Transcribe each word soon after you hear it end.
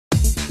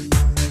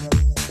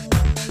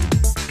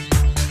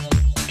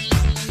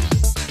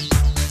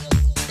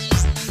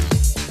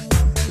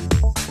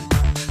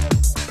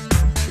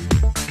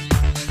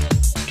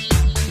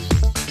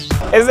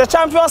It's the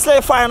Champions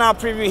League final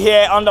preview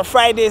here on the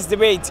Friday's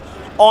debate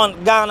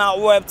on Ghana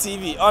Web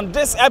TV. On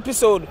this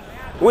episode,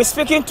 we're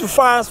speaking to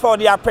fans for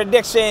their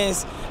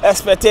predictions,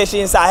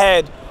 expectations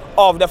ahead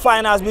of the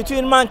finals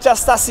between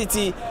Manchester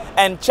City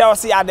and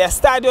Chelsea at the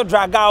Estádio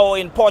Dragão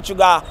in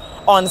Portugal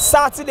on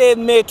Saturday,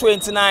 May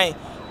 29,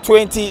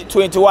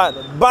 2021.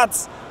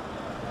 But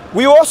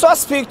we also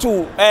speak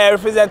to a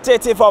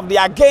representative of the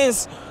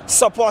Against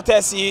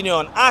Supporters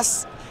Union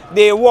as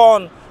they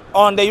won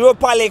on the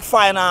Europa League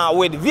final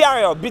with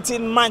Villarreal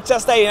beating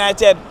Manchester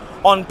United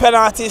on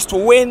penalties to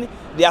win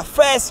their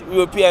first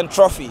European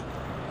trophy.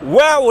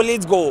 Where will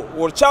it go?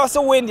 Will Chelsea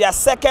win their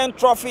second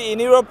trophy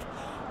in Europe,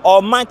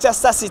 or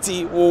Manchester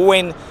City will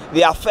win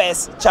their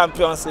first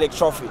Champions League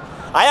trophy?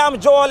 I am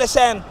Joel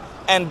Leshen,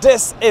 and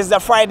this is the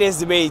Friday's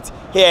debate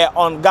here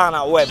on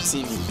Ghana Web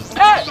TV. All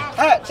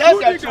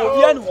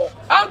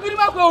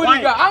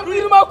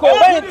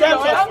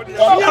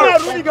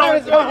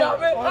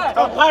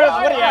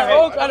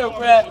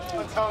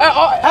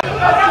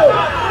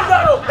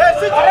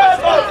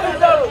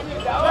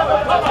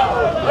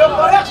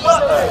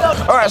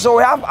right, so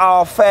we have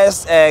our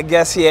first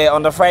guest here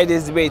on the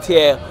Friday's debate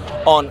here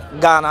on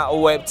Ghana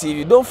Web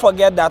TV. Don't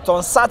forget that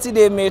on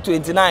Saturday, May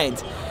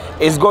 29th,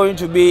 is going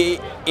to be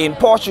in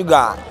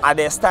Portugal at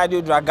the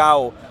Estádio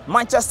Dragão.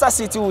 Manchester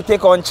City will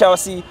take on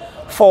Chelsea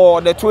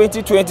for the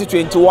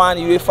 2020-21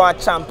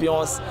 UEFA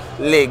Champions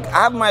League.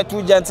 I have my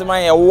two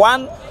gentlemen here.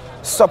 One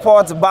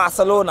supports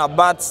Barcelona,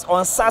 but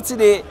on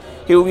Saturday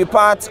he will be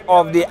part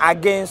of the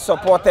Against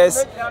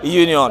Supporters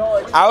Union.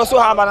 I also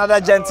have another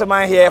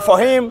gentleman here. For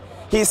him,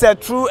 he's a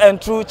true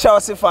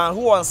Chelsea fan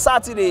who on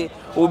Saturday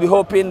will be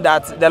hoping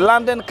that the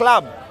London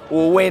club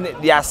will win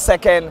their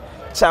second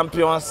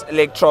Champions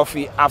League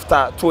trophy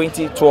after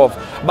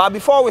 2012. But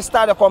before we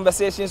start the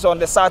conversations on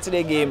the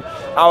Saturday game,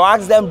 I'll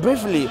ask them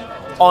briefly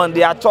on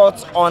their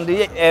thoughts on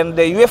the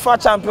UEFA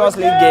Champions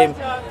League game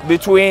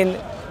between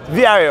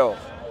Villarreal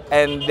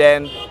and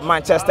then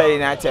Manchester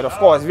United. Of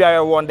course,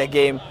 Villarreal won the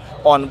game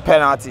on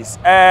penalties.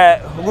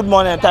 Good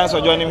morning and thanks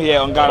for joining me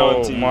here on Ghana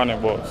TV. Good morning,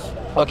 boss.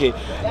 Okay,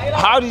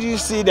 how did you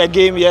see the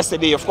game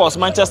yesterday? Of course,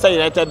 Manchester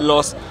United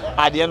lost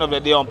at the end of the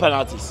day on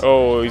penalties.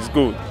 Oh, it's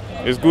good.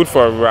 It's good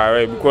for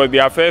Villarreal because they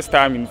are first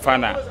time in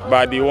final,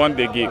 but they won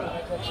the game.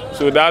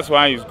 So that's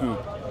why it's good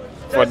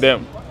for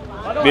them.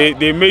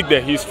 They make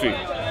the history.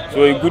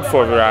 So it's good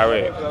for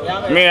Villarreal.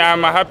 Me,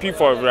 I'm happy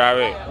for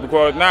Villarreal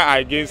because now I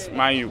against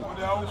Man U.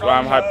 So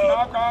I'm happy.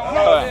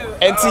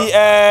 And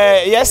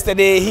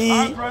yesterday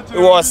he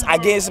was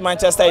against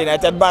Manchester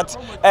United, but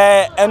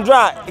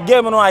Andra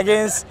game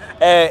against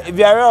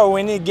Villarreal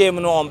winning game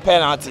on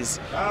penalties.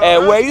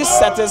 Were you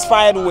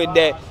satisfied with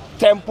the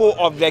tempo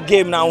of the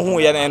game now? Who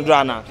you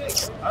Andrana?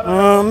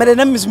 My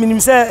name is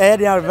Minimsa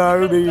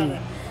Villarreal.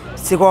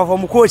 Siko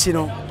from coach, you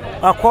know.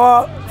 I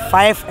call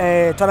 5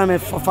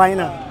 tournament for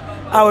final.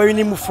 I will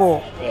win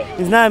 4.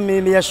 It's not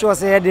me sure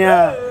say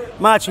the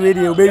match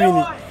ready will be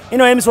winning. You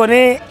know, I'm so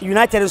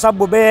United is up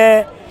 2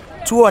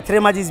 or 3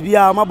 matches be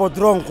a mabo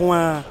drunk.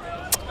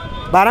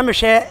 But I'm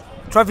share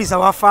trophies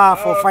are far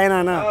for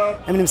final now.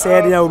 I mean,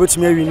 say they will be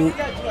winning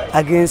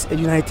against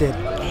United.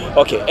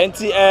 Okay, and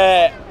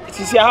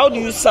Tisi, how do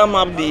you sum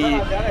up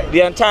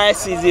the entire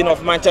season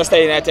of Manchester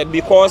United?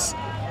 Because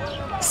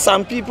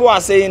some people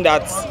are saying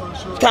that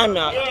time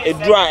a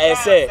draw, I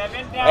say,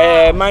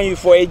 Man U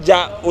for a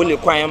ja only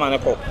quiet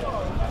manako.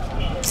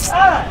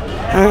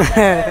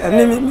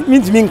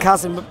 Mean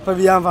casting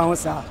Pavian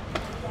Vansa.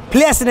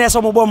 Players in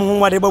some bomb whom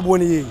what they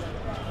boboni.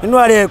 You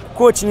know, the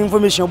coaching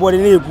information about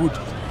the good.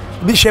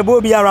 Bishop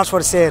Bobby Arras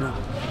for sale.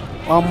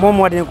 Or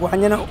more than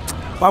Quanano,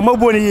 or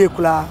Moboni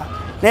Kula.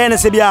 Then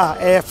Sebia,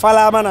 a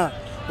Falamana.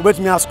 But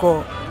me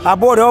score. I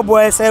bought the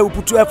boy say we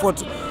put 2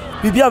 effort.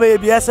 Bibia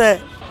baby I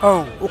say,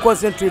 oh, we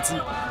concentrate.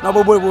 Na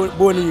boy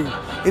boni.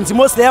 Into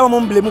mostly I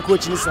am blame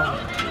coaching sir.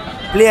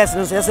 Players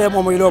no say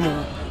mama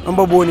ilomo.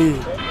 Number boni.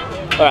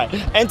 All right.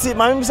 And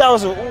my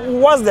also,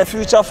 what's the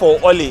future for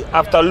Ole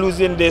after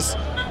losing this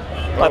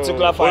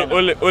particular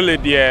final? Ole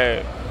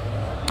the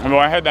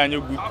I had a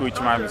new good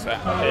coach, man.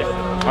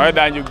 I had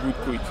a new good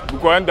coach.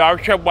 Because the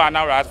actual one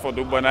now asked for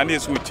the one and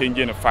this will change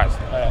in fast.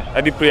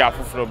 I did play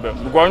for problem.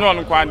 Because no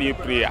one can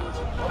player.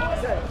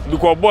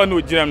 Because born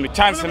with them the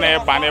chance in a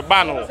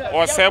ban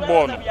or say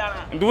born.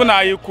 And do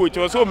now you coach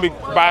also make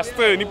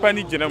bastard any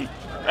panic them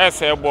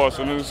as a boss.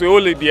 So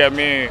only dear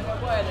me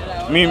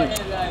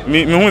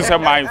who's a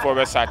mind for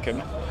a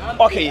second.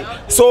 Okay,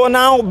 so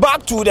now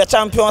back to the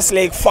Champions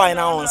League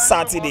final on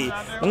Saturday.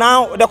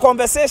 Now the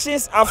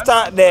conversations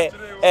after the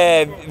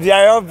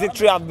Villarreal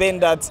victory have been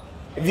that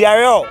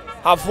Villarreal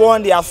have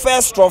won their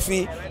first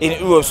trophy in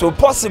Europe. So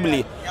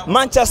possibly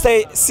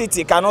Manchester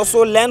City can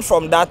also learn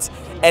from that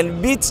and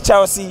beat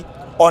Chelsea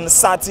on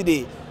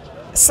Saturday.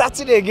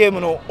 Saturday game,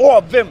 you know, all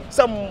of them.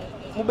 Some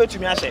mubet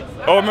me ashe.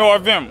 Oh, me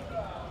of them.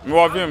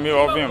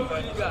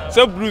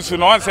 So Bruce, you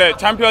know, say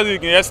Champions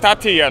League you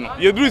start here.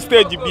 You do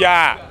stage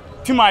bia.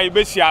 Tima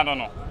Ibesia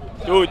no.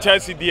 So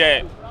Chelsea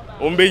there.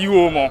 Ombe you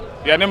omo.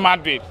 You are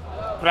Madrid.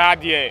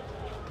 Prague there.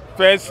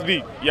 First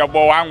league, you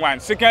bought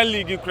 1-1. Second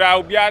league, you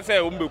crowd, be as a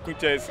Umbeku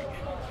Chelsea.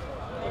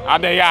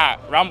 Adaya,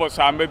 Rambos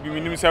are maybe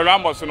minimum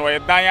Rambos or a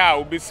Daya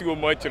will be so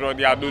much or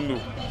the I don't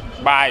know.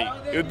 By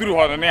you drew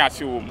her on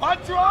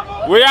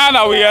the we are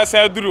now, we are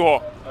said drew her.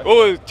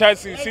 Oh,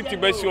 Chelsea City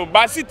best show,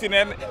 but City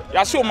and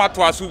Yaso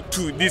Matwasu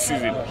 2 this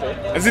season.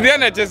 As the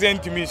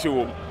NHS to me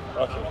show.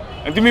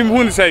 And to me,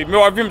 who say,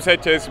 no, of him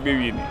said Chelsea be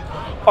winning.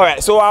 All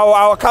right, so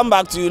I'll come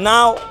back to you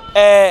now.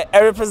 A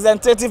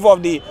representative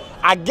of the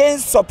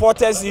Against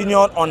Supporters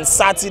Union on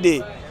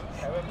Saturday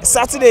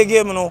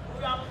game, you know.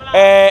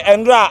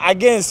 Andra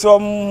against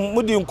from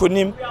Mudim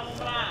Kunim,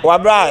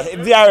 Wabra,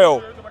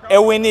 VRL,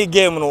 a winning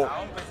game, no.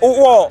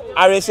 Oh,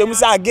 I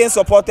against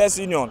Supporters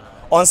Union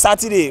on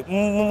Saturday.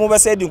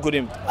 Mubase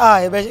Kunim.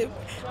 Ah,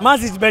 Man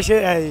City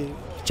better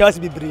Chelsea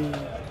be bring.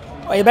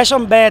 You better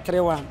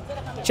better one.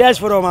 Chelsea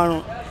for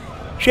Romano.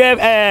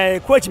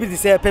 Coach be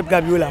say Pep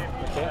Guardiola.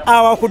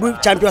 I could do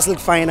Champions League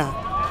final.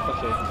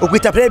 Okay. We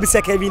play be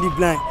second in the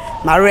blind.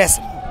 My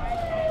rest.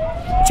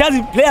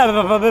 Chelsea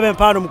player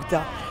pound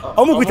mukta.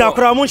 Omukuta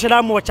kura mun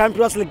shada mo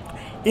Champions League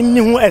in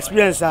new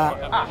experience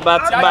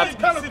but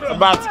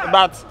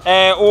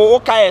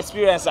okay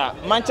experience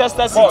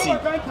Manchester City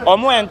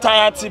omo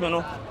entire team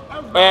no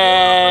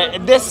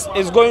this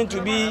is going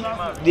to be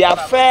their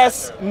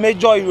first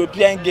major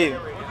European game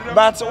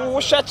but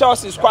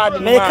Chelsea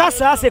squad me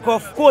kasa say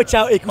of coach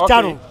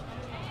Ekutano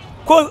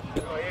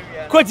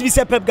coach be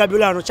say Pep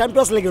Guardiola no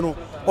Champions League no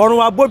onu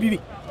wa bobi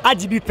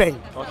ajibi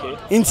pen okay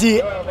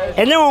nti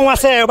ene won wa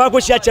say ba go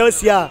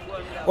Chelsea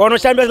Ono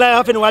Champions League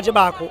hafi ni waje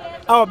baako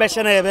awo be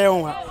hye na ye be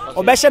ho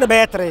obehye ne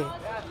be 3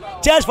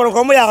 Chelsea for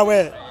komo ya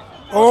we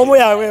ono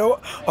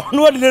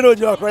wodi le no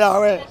jo ko ya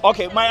we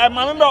okay my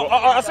remember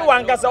ase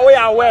wan kasa we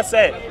ya we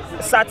say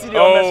Saturday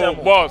on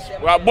the boss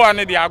we born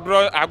the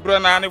agro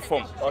na ne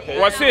form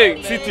we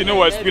say City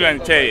no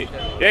experience che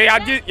ya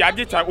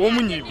cha wo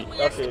munyi bi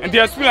and the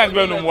experience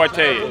be no mo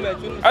che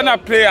and a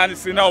player and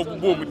say na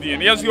obubo mu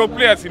din yes your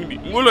players ni bi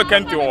ngolo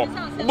Kante ho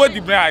obo di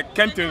bra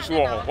Kante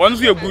so ho one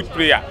is a good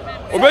player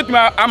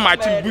obetuma am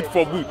matching boot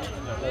for boot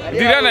the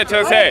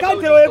NHS say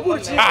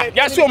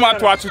yes so man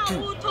to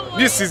 2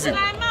 this season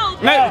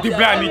na the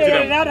brand need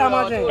them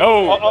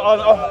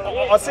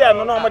say I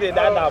no dey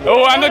dada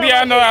oh I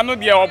know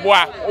the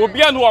oboa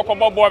obi anu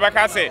okobo bo be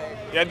ka say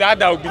ya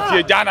dada obi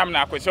tie janam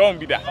na kwese on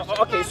bi da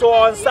okay so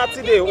on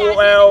Saturday what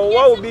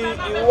will be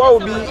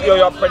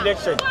your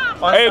prediction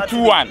on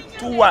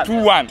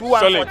 2-1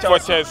 solid for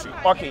Chelsea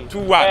okay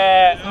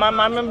 2-1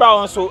 my member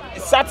also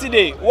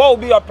Saturday what will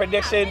be your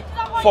prediction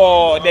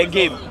for the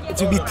game? It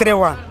will be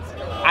 3-1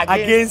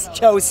 against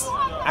Chelsea.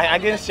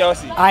 Against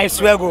Chelsea. I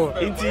swear God.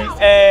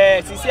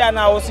 Sisi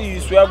na also you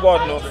swear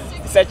God no.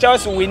 Say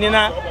Chelsea winning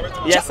na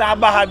yes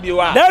aba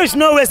habiwa. There is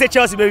no way say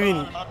Chelsea be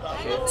winning.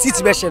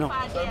 City be no.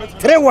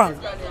 3-1.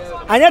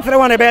 Anya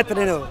 3-1 e be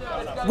 3 no.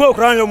 Go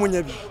crown your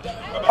munya bi.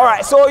 All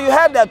right, so you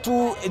heard the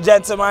two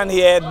gentlemen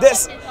here.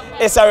 This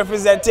is a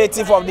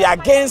representative of the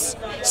Against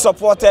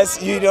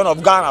Supporters Union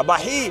of Ghana,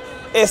 but he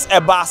is a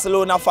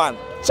Barcelona fan.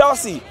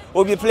 Chelsea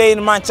will be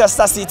playing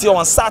Manchester City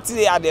on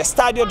Saturday at the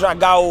Estadio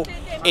Dragao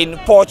in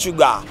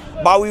Portugal.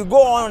 But we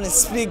go on and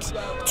speak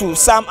to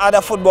some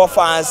other football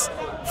fans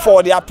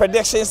for their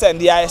predictions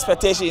and their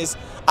expectations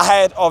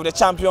ahead of the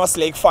Champions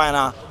League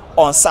final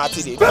on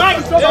Saturday.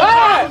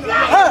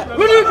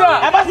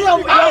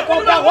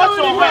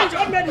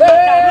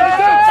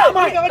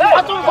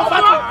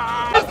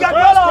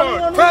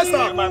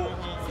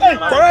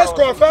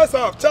 First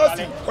half,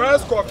 Chelsea.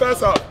 First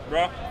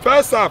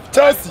half,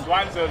 Chelsea.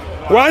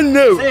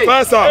 1-0.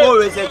 First half.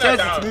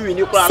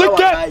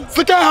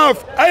 Second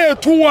half, I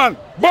 2-1.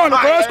 Born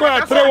correct score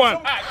 3-1.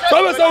 So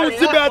we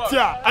see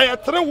better. I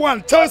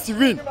 3-1. Chelsea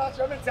win.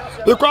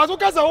 Because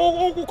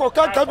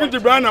Kevin De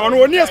Bruyne on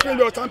one year spend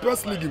your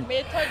Champions League.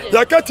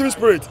 They get team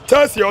spirit.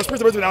 Chelsea or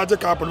spirit in the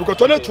cup because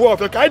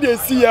 2012 I didn't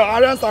see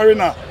Allianz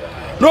Arena.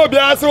 No, be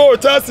also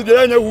Chelsea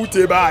they ain't who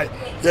to buy.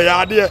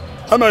 Yeah, there.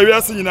 I'm a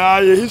real in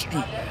our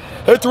history.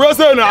 It was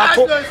an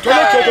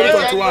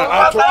 2021.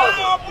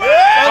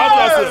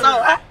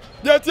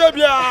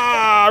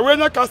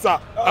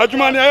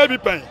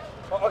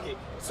 Okay,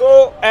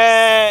 so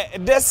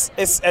this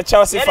is a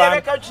Chelsea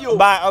fan.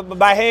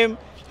 By him,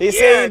 he's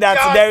saying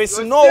that there is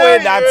no way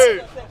that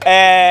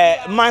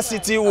Man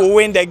City will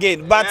win the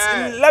game. But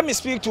let me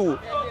speak to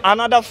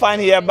another fan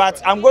here. But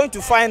I'm going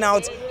to find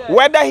out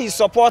whether he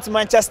supports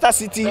Manchester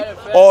City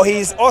or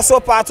he's also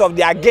part of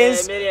the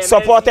Against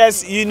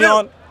Supporters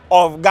Union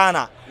of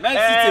Ghana. Man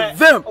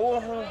City,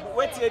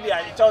 wait till the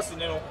Chelsea,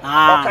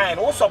 okay,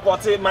 who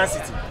supported Man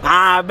City?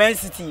 Man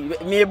City.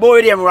 Me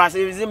boy, Man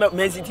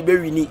City be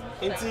winning.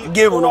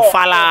 Game no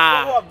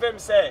fala. Some of them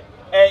say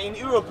in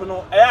Europe,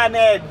 no,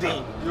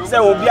 say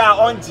Obia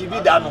on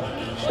GB dano.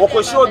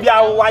 Okosho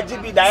Obia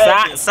wajibi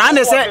da.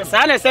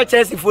 Sane say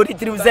Chelsea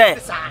 43 say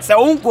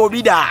unko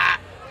bi da.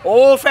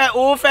 Oh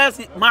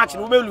first match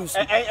we lose.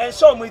 And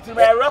show me to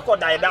record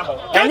that ho.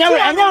 Any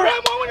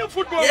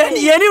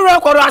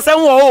record asem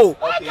wo.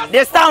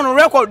 The stand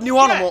record ni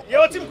one mo.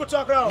 Your team could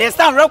talk around. The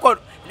stand record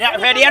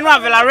Ready and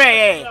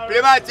Villarreal.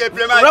 Play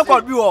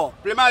Record view.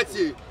 Play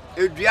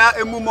Edua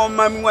emu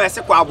mama mi wa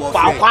ese kwa abo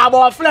fle. Kwa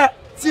abo fle.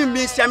 Team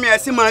mi sia mi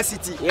ese Man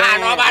City. Ah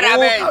no bada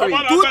be.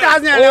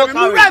 2011 mi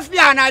refi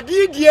ana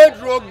Didier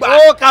Drogba.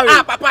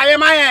 Papa ye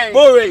ma yen.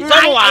 Boy,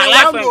 some wa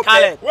life and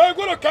color.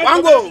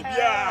 Wango.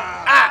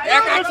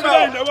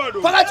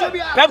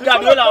 Pep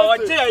Guardiola or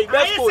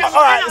best coach.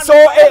 All right, so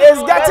it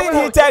is getting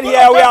heated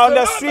here. We are on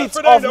the streets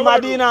of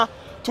Medina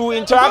to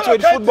interact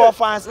with football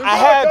fans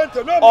ahead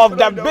of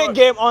the big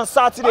game on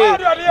Saturday.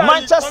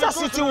 Manchester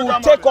City will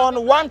take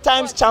on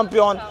one-time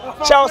champion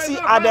Chelsea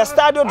at the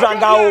Stadio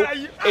Dragao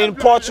in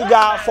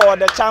Portugal for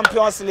the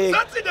Champions League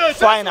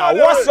final.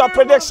 What's your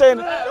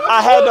prediction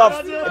ahead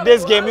of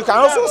this game? You can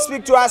also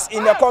speak to us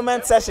in the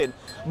comment section,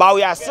 but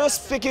we are still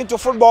speaking to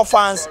football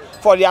fans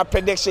for their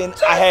prediction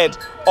ahead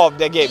of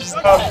the games.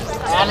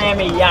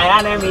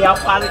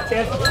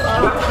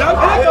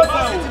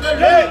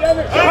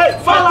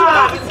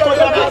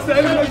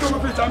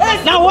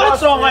 Now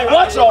what's wrong?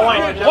 What's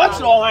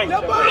wrong?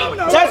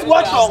 Just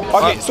what's wrong?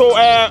 Okay, so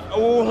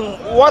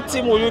what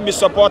team will you be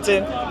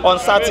supporting on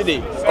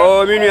Saturday?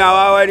 Oh, me know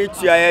I want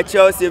to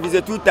Chelsea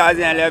visit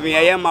 2011.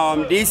 I am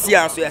this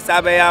year, so yes, I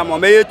am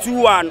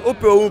 2-1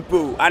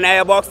 upo and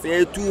I box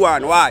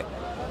 2-1. Why?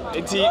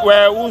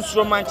 Where who's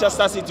from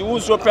Manchester City?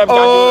 Who's from Pep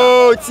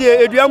Guardiola? Oh, tie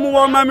eduamu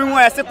wo ma me ho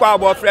ese kwa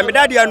abo frem. Me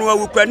daddy anu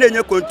awu kwa na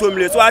enye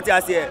kontomle. So what I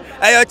say?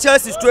 I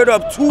Chelsea straight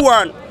up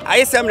 2-1.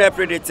 ISM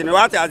predicting.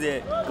 What I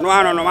say?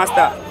 No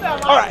master.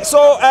 All right.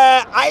 So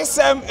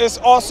ISM is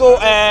also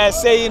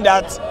saying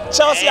that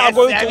Chelsea are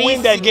going to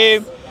win the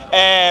game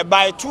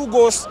by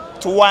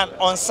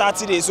 2-1 on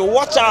Saturday. So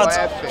watch out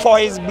for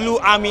his Blue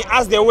Army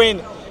as they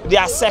win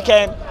their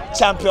second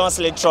Champions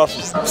League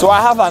trophy. So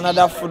I have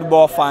another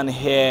football fan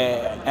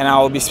here, and I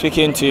will be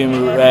speaking to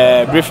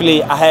him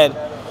briefly ahead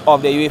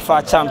of the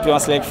UEFA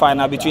Champions League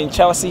final between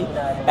Chelsea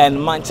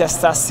and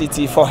Manchester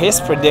City for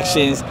his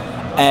predictions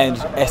and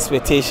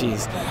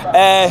expectations.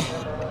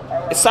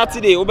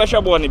 Saturday, Ube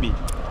Shabo Nibi.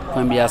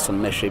 Kwambiason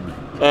Meshebi.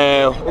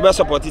 Ube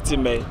support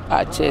team me.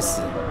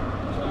 Chelsea.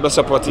 Ube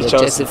support Chelsea.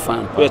 Chelsea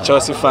fan. We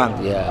Chelsea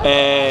fan.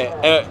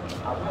 Yeah.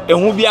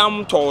 Who be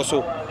am to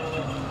also?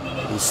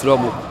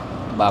 Islomo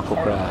Bako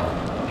Kra.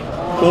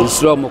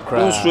 Islomo Kra.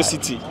 Unstro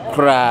City.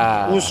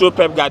 Kra. Unstro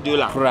Pep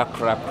Guardiola. Kra.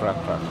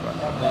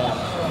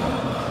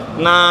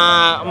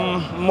 Na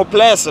mo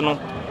players no,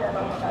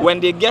 when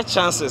they get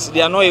chances,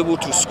 they are not able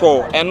to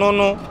score. And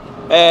no.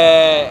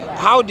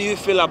 How do you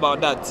feel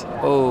about that?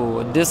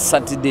 Oh, this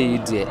Saturday you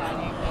did.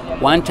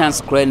 One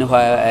chance crying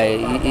where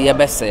you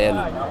best say,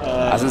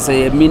 as I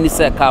say, a mini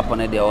cup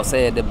on it, or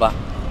say the bar.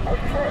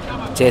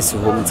 Chelsea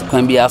home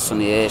can be as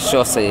on a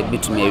sure say a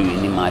bit maybe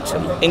in the match.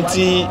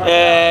 Until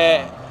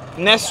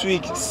next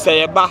week,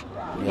 say a bar.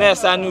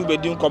 Next I knew be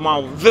doing come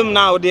out. Vim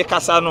now de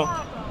Casano.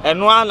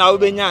 And one I will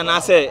be and I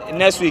say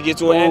next week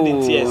it will end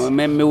in tears.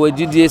 Remember what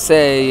you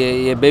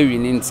say a baby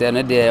in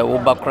Internet, the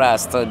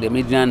overcrust, the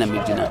Medina.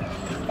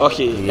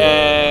 Okay,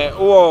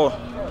 yeah.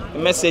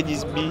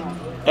 Messages be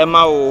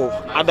Emma or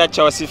other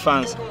Chelsea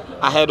fans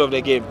ahead of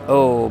the game.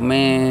 Oh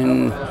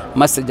man,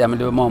 message I'm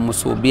the mom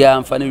so be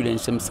am funny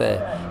relationship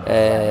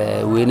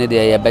say we need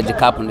a badge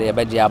cap and the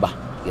badge yaba,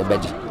 your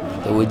badge.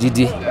 The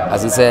WGD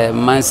as I say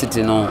Man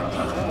City no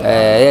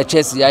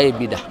Chelsea I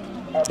be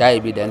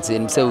and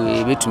say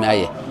we beat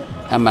me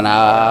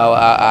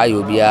I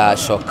will be a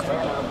shock.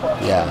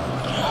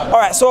 Yeah. All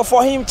right, so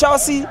for him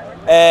Chelsea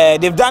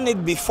they've done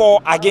it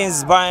before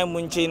against Bayern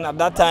Munich. At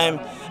that time,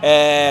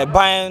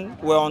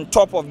 Bayern were on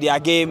top of their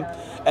game.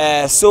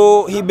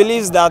 So he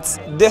believes that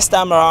this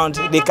time around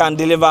they can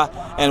deliver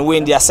and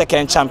win their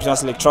second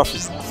Champions League trophy.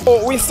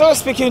 So we're still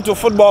speaking to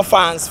football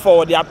fans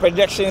for their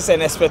predictions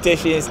and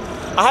expectations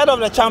ahead of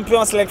the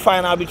Champions League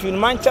final between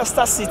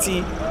Manchester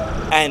City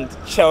and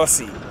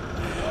Chelsea.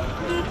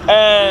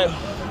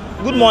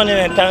 Good morning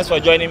and thanks for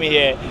joining me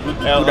here.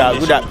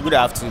 Good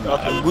afternoon.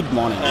 Okay. Good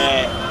morning.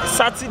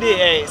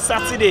 Saturday,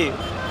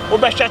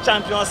 Obesha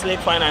Champions League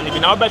final.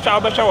 Now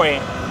Obesha way.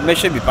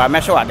 Mesha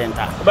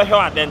Adenta. Obesha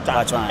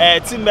Adenta.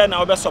 Team Ben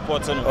Obe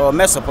supporting. Oh,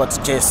 me support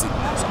Chelsea.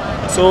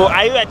 So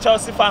are you a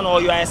Chelsea fan or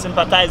you are a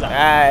sympathizer?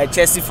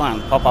 Chelsea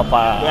fan.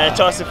 Papa. You are a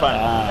Chelsea fan.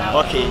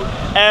 Okay.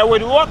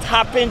 With what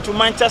happened to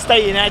Manchester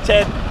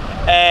United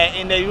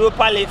in the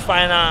Europa League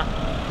final,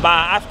 but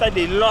after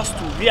they lost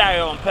to VAR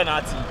on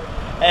penalty.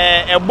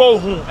 A ball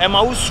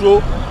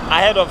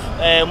ahead of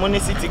Money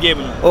City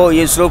game. Oh,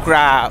 yes, look,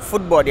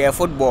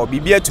 football, be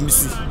beer to me.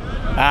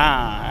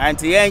 And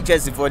the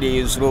Chelsea for the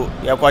Israel.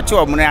 You got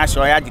 2 money, I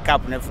show you the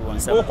cap and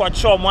everyone's. Oh, got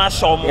show more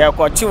show. You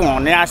got 2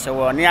 on the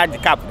show near the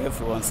cap and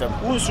everyone's.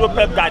 Who's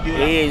Pep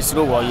Guardiola? Yes,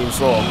 look what you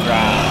saw.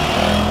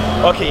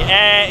 Okay,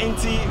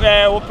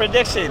 into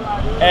prediction,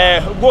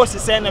 goes to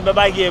send a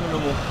baby game.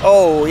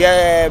 Oh,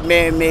 yeah,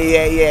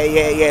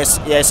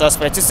 yes,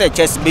 suspect to say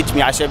Chelsea beat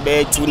me, I should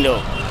be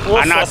 2-0.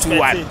 And not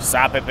 2-1,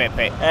 sir,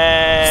 Pepe.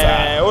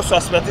 Also,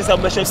 suspect is a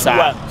bishop,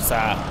 sir.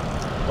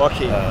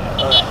 Okay,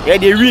 yeah,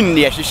 they win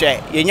there, she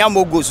said. You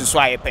know, goes to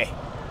swipe.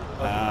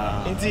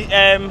 Into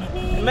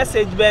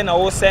message Ben, I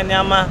will send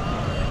Yama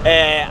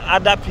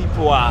other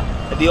people are,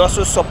 they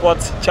also support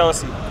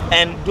Chelsea.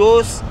 And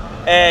those,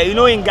 you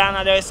know, in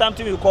Ghana, there is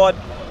something we call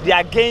the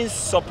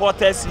Against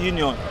Supporters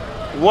Union.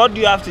 What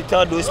do you have to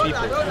tell those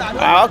people?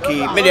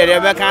 Okay, media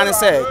they can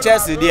say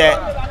Chelsea there.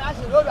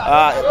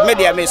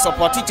 Media may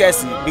support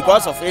Chelsea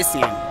because of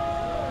Asian.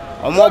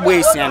 Or more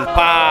Asian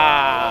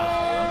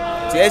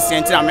pa.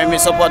 Asian team may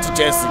support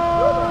Chelsea.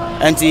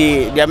 And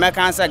the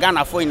Americans are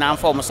Ghana for in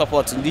form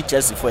support the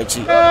Chelsea for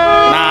Chi.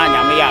 Na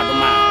nyame ya do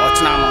ma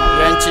ochina no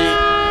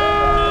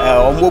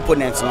yenchi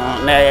opponents no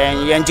na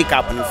yenchi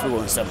cap no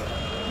influence.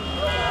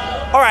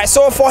 All right,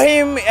 so for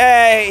him,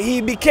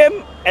 he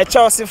became a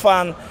Chelsea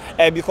fan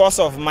because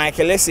of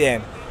Michael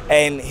Essien,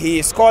 and he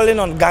is calling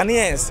on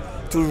Ghanaians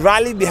to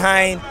rally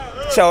behind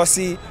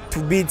Chelsea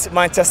to beat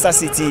Manchester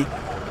City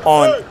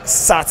on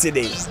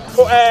Saturday.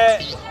 So,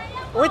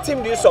 which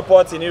team do you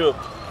support in Europe?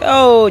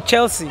 Oh,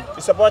 Chelsea.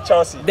 You support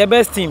Chelsea? The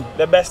best team.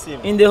 The best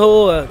team? In the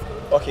whole world.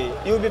 Okay,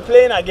 you'll be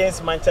playing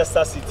against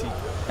Manchester City.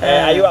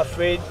 Are you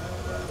afraid?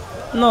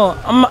 No,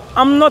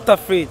 I'm not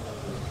afraid.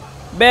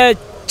 But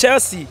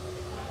Chelsea,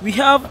 we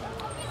have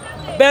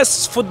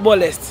best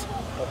footballers.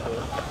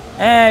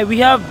 Okay. We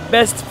have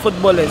best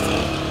footballers.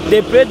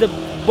 They play the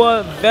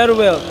ball very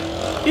well.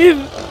 If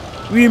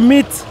we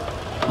meet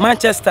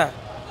Manchester,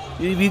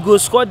 we go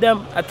score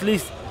them at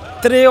least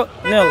 3-0.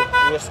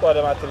 You score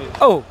them at 3.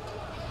 Oh,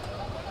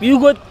 you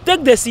go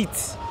take the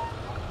seat.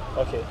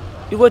 Okay.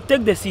 You go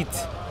take the seat.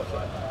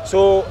 Okay.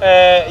 So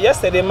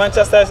yesterday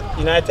Manchester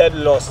United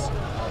lost.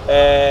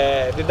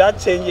 Did that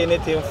change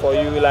anything for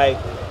you? Like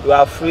you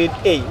are afraid?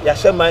 Hey,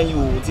 Yashaman,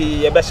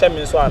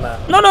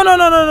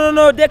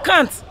 No. They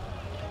can't.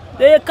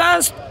 They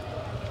can't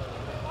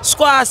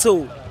score us.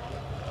 So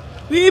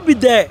we be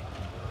there.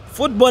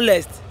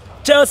 Footballers,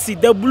 Chelsea,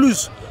 the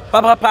Blues,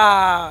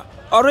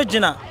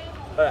 original.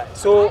 Alright.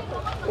 So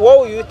what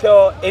will you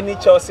tell any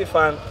Chelsea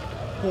fan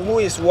who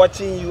is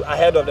watching you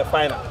ahead of the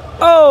final?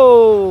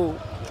 Oh,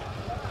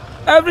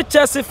 every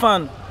Chelsea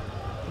fan,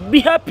 be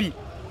happy.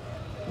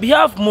 We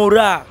have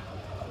morale.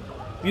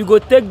 We go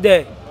take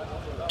the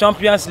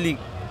Champions League.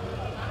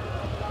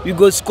 We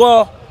go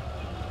score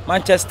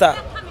Manchester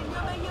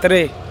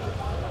 3.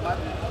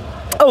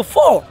 Oh,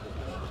 4.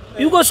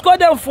 You go score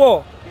them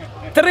 4.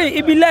 3,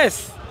 it be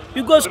less.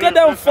 You go score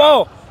them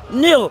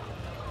 4-0.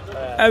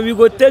 And we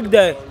go take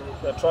the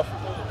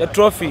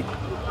trophy.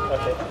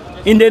 Okay.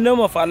 In the name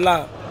of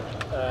Allah,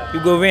 you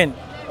go win.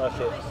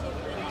 Okay.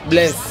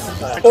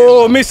 Bless.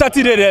 Oh, me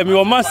Saturday there,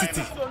 me Man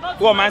City.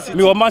 Who Man City?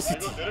 Me Man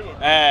City.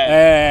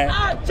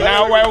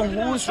 Now well,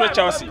 who's for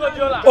Chelsea?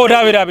 Oh,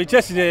 David,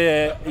 Chelsea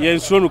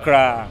Yensrono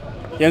kra.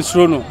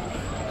 Yensrono.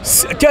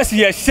 Chelsea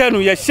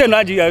Yeshenu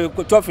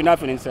aji trophy na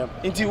finish.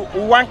 Inti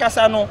one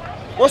kasa no,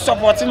 who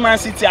supporting Man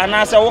City and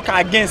answer who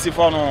can against it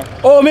for no?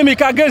 Oh, me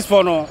can against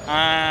for no.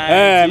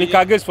 Me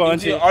can against for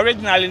no.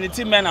 Originally the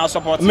team men are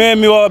supporting. Me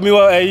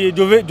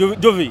Juve.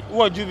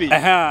 Who Juve?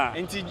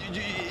 Inti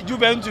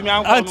Juve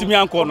Antimi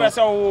anko no.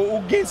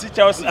 Who against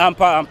Chelsea?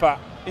 Ampa.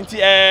 Inti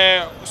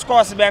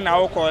scores ben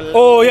na call.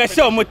 Oh, yes,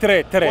 show me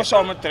 3. Who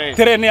show me 3?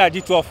 3 ne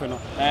aji 12 no.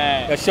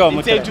 Yes, show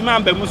me 3. Inti Juma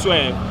be muso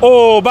e.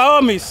 Oh, by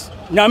all means,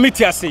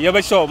 nyamiti ase ye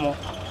be show mo.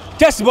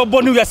 Just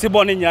bonu we ase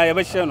bonu nya ye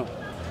be show no.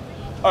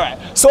 All right.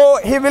 So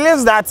he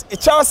believes that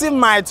Chelsea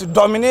might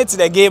dominate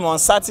the game on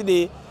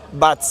Saturday,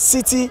 but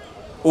City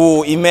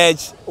will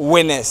emerge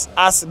winners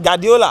as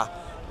Guardiola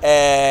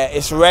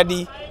is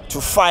ready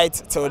to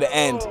fight till the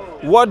end.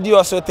 What do you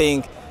also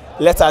think?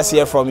 Let us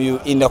hear from you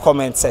in the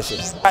comment section.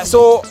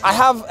 So I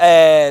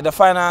have the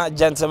final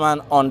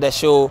gentleman on the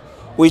show.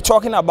 We're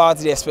talking about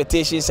the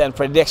expectations and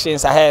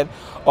predictions ahead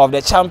of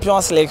the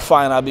Champions League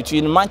final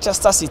between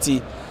Manchester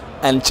City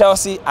and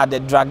Chelsea at the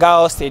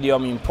Dragao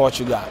Stadium in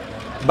Portugal.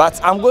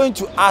 But I'm going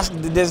to ask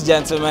this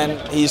gentleman,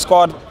 he's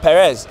called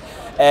Perez,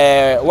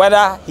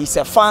 whether he's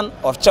a fan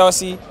of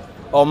Chelsea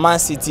or Man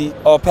City,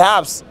 or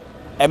perhaps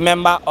a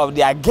member of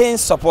the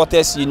Against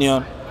Supporters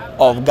Union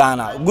of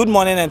Ghana. Good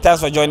morning and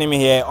thanks for joining me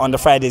here on the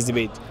Friday's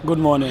debate. Good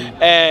morning.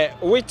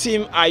 Which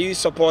team are you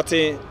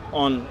supporting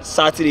on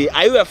Saturday?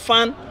 Are you a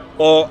fan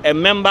or a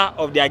member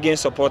of the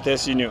Against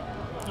Supporters Union?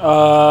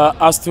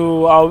 I'll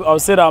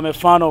say that I'm a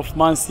fan of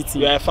Man City.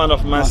 You are a fan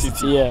of Man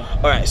City? Yeah.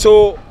 All right.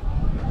 So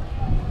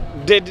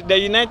did the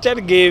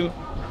United game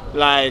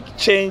like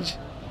change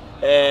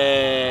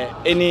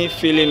any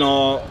feeling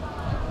or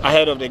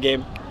ahead of the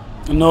game?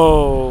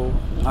 No,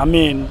 I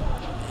mean,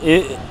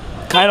 it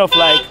kind of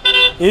like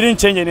it didn't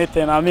change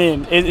anything. I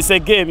mean, it's a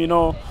game, you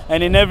know,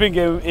 and in every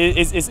game,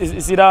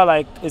 it's either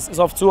like it's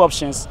of 2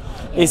 options.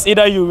 It's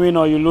either you win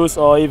or you lose,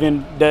 or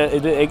even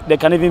there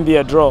can even be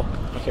a draw.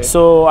 Okay.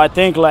 So I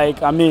think,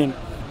 like, I mean,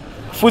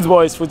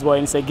 football is football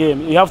and it's a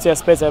game. You have to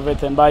expect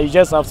everything, but you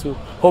just have to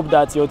hope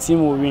that your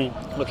team will win.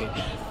 Okay.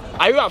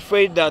 Are you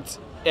afraid that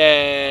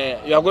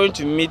you are going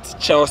to meet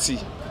Chelsea?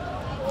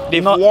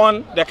 They've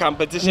won the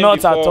competition Not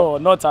before. at all,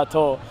 not at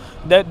all.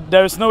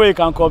 There is no way you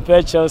can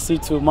compare Chelsea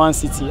to Man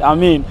City. I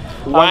mean,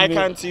 why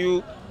can't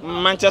you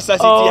Manchester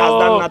City has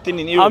done nothing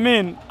in Europe.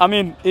 I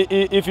mean,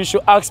 if you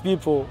should ask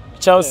people,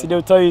 Chelsea,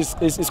 they'll tell you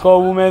it's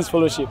called Women's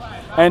Fellowship,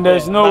 and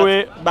there's no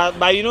way.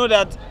 But you know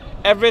that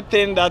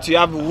everything that you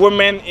have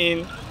women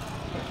in.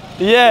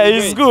 Yeah,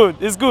 it's good.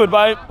 It's good.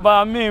 But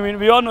I mean,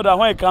 we all know that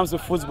when it comes to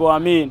football, I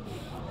mean,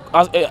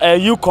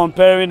 you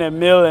comparing a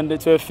male and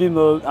to a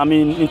female, I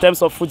mean, in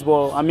terms of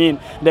football, I mean,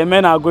 the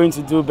men are going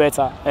to do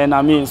better. And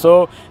I mean,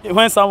 so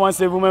when someone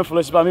says women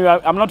fellowship, I mean,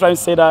 I'm not trying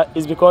to say that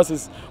it's because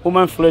it's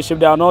women fellowship,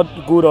 they are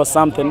not good or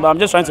something, but I'm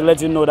just trying to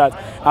let you know that,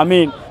 I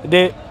mean,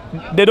 they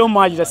don't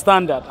match the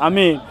standard. I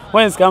mean,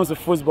 when it comes to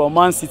football,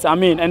 Man City, I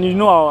mean, and you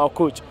know our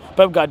coach,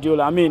 Pep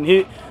Guardiola,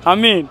 I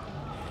mean,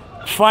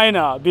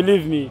 final,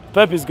 believe me,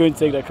 Pep is going to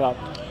take the cup.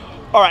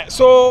 All right,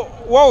 so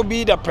what will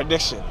be the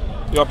prediction?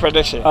 Your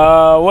prediction?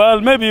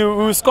 Well, maybe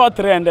we'll score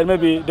 3 and then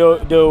maybe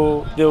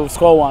they'll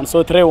score 1.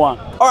 So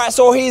 3-1. All right,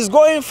 so he's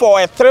going for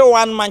a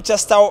 3-1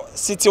 Manchester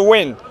City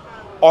win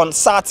on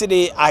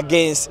Saturday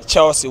against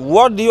Chelsea.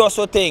 What do you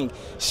also think?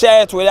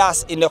 Share it with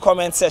us in the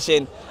comment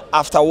section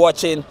after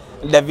watching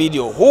the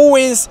video. Who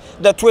wins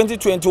the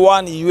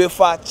 2021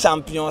 UEFA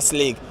Champions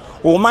League?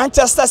 Will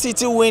Manchester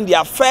City win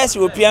their first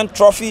European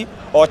trophy,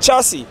 or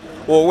Chelsea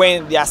will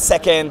win their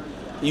second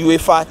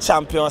UEFA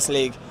Champions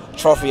League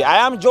trophy? I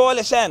am Joel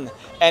Eshen,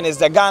 and it's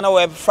the Ghana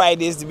Web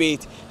Fridays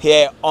debate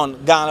here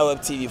on Ghana Web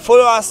TV.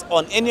 Follow us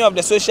on any of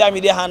the social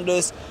media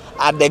handles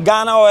at the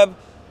Ghana Web.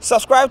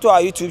 Subscribe to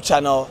our YouTube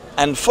channel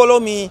and follow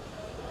me,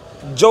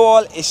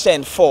 Joel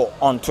Eshen 4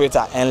 on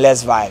Twitter, and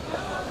let's vibe.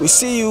 We'll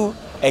see you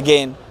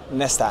again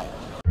next time.